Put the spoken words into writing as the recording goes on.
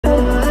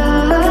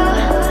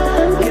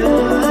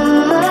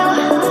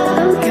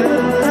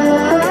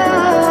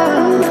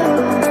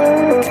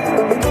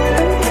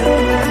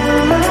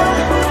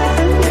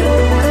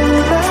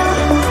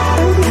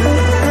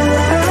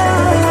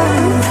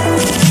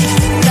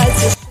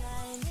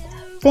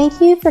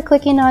Thank you for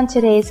clicking on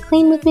today's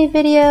Clean With Me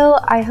video.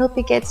 I hope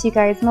it gets you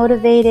guys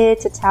motivated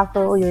to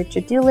tackle your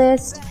to-do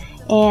list.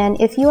 And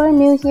if you are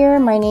new here,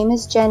 my name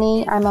is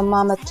Jenny. I'm a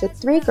mama to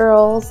 3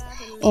 girls,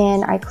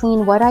 and I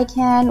clean what I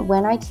can,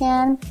 when I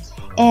can.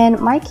 And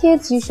my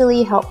kids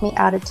usually help me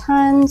out a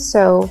ton,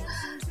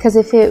 because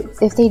if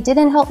they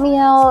didn't help me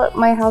out,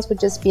 my house would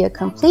just be a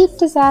complete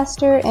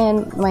disaster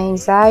and my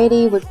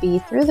anxiety would be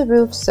through the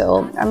roof.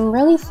 So I'm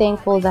really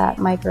thankful that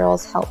my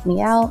girls help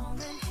me out.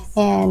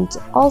 And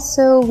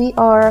also, we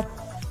are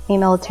a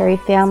military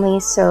family,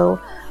 so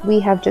we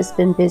have just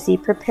been busy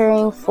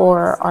preparing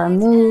for our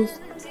move,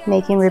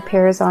 making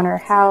repairs on our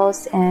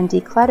house, and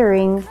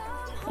decluttering.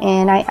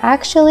 And I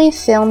actually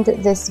filmed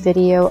this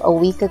video a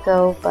week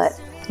ago, but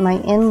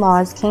my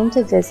in-laws came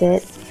to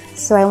visit,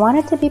 so I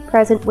wanted to be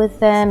present with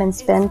them and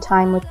spend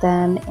time with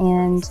them.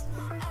 And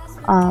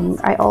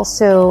I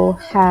also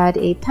had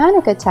a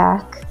panic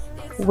attack,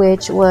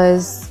 which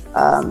was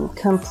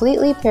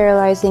completely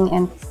paralyzing,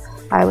 and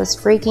I was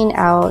freaking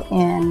out,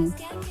 and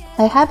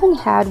I haven't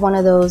had one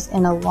of those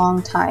in a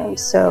long time,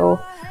 so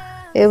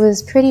it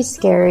was pretty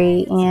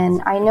scary.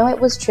 And I know it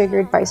was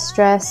triggered by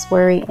stress,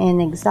 worry,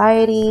 and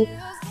anxiety.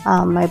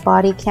 My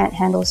body can't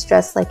handle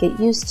stress like it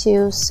used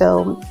to,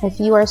 so if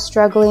you are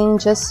struggling,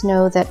 just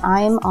know that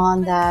I'm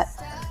on that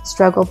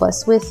struggle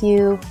bus with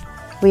you.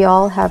 We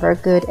all have our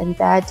good and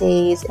bad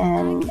days,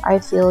 and I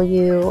feel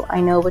you.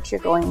 I know what you're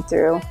going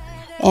through,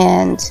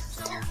 and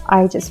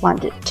I just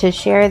wanted to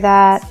share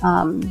that.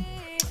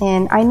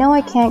 And I know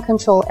I can't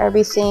control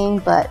everything,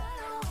 but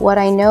what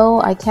I know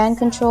I can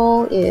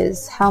control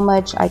is how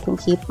much I can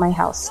keep my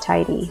house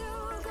tidy.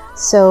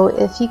 So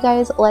if you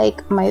guys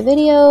like my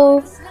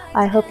video,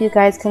 I hope you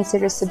guys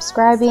consider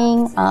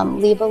subscribing,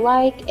 leave a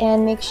like,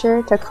 and make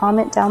sure to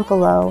comment down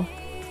below.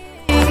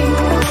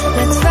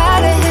 Let's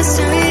write a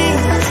history.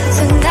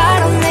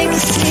 Tonight I'll make you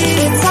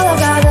see. It's all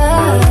about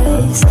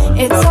us.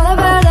 It's all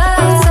about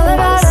us. It's all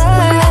about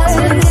us.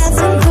 We're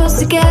dancing close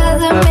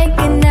together,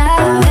 making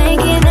out,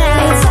 making out.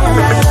 It's all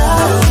about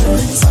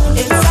us.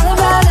 It's all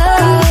about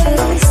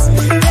us.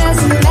 There's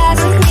a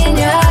magic in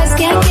your eyes,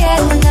 can't get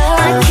enough.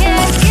 I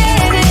can't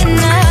get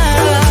enough.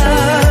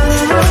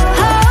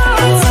 Oh,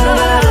 it's all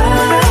about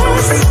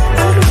us.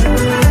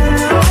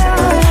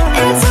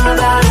 It's all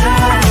about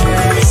us.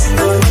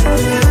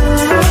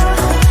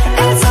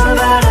 It's all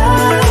about us.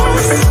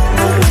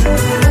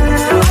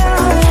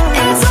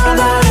 It's all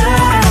about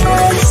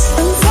us.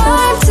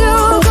 Time to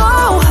go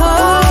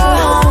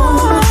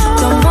home.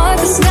 Don't want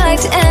this night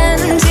to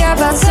end. Yeah,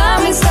 about time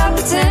we stop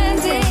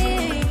pretending.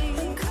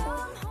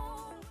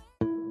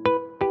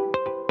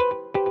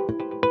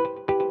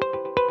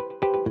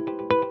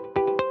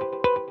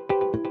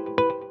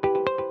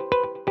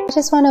 I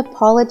just want to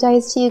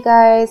apologize to you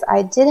guys.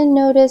 I didn't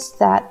notice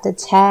that the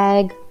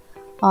tag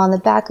on the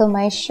back of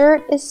my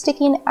shirt is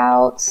sticking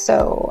out,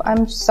 so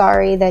I'm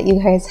sorry that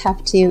you guys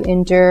have to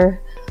endure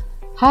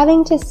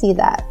having to see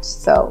that.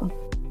 So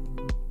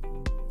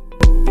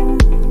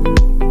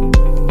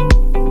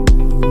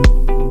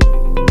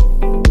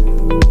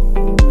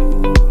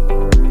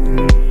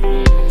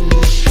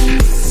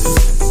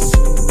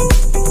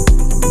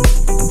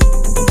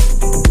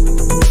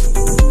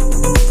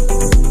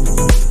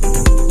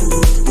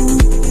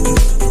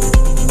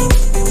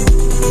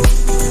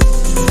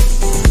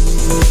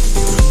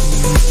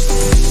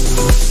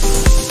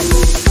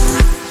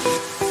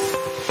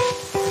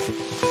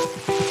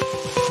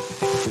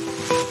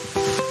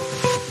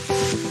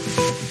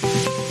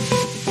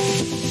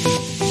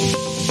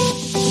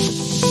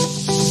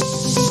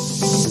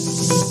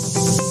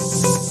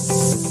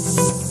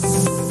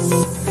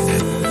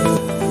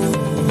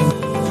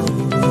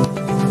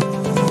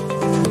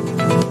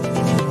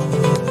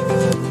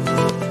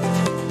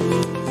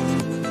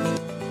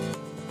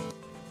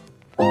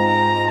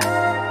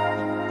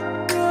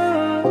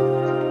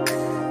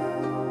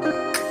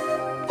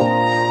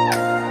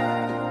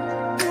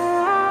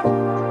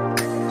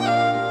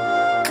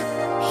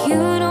You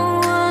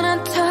don't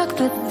wanna talk,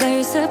 but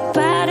there's a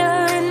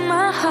battle in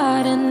my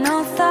heart, and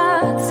no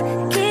thoughts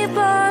keep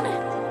on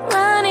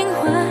running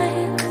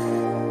wild.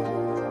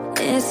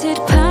 Is it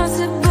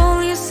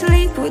possible you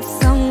sleep with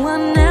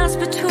someone else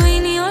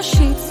between your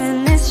sheets,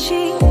 and is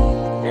she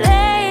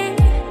laying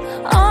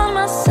on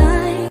my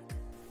side?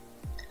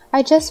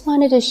 I just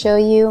wanted to show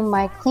you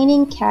my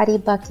cleaning caddy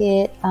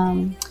bucket.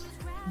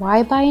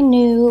 Why buy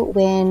new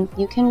when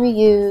you can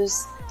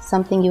reuse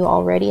something you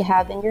already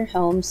have in your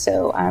home?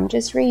 So I'm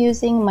just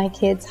reusing my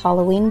kids'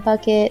 Halloween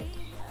bucket,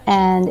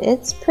 and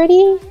it's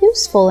pretty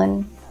useful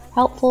and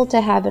helpful to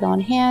have it on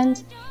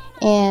hand.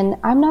 And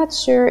I'm not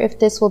sure if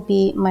this will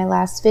be my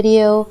last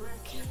video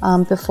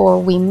before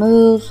we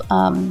move,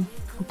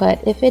 but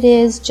if it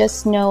is,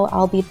 just know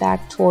I'll be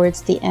back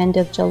towards the end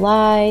of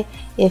July,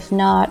 if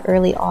not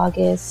early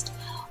August,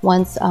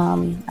 once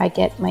I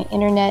get my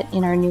internet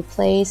in our new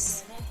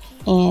place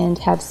and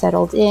have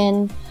settled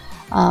in.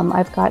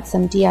 I've got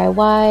some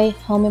DIY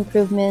home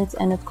improvements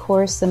and of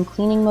course some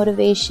cleaning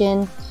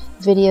motivation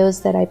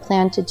videos that I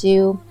plan to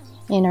do.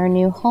 in our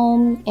new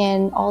home,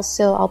 and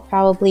also I'll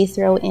probably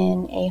throw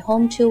in a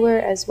home tour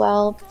as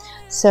well.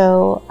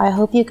 So I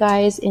hope you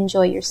guys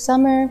enjoy your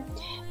summer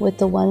with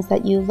the ones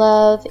that you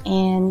love,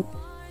 and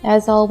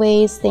as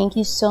always, thank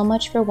you so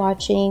much for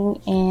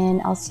watching,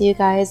 and I'll see you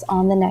guys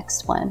on the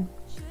next one.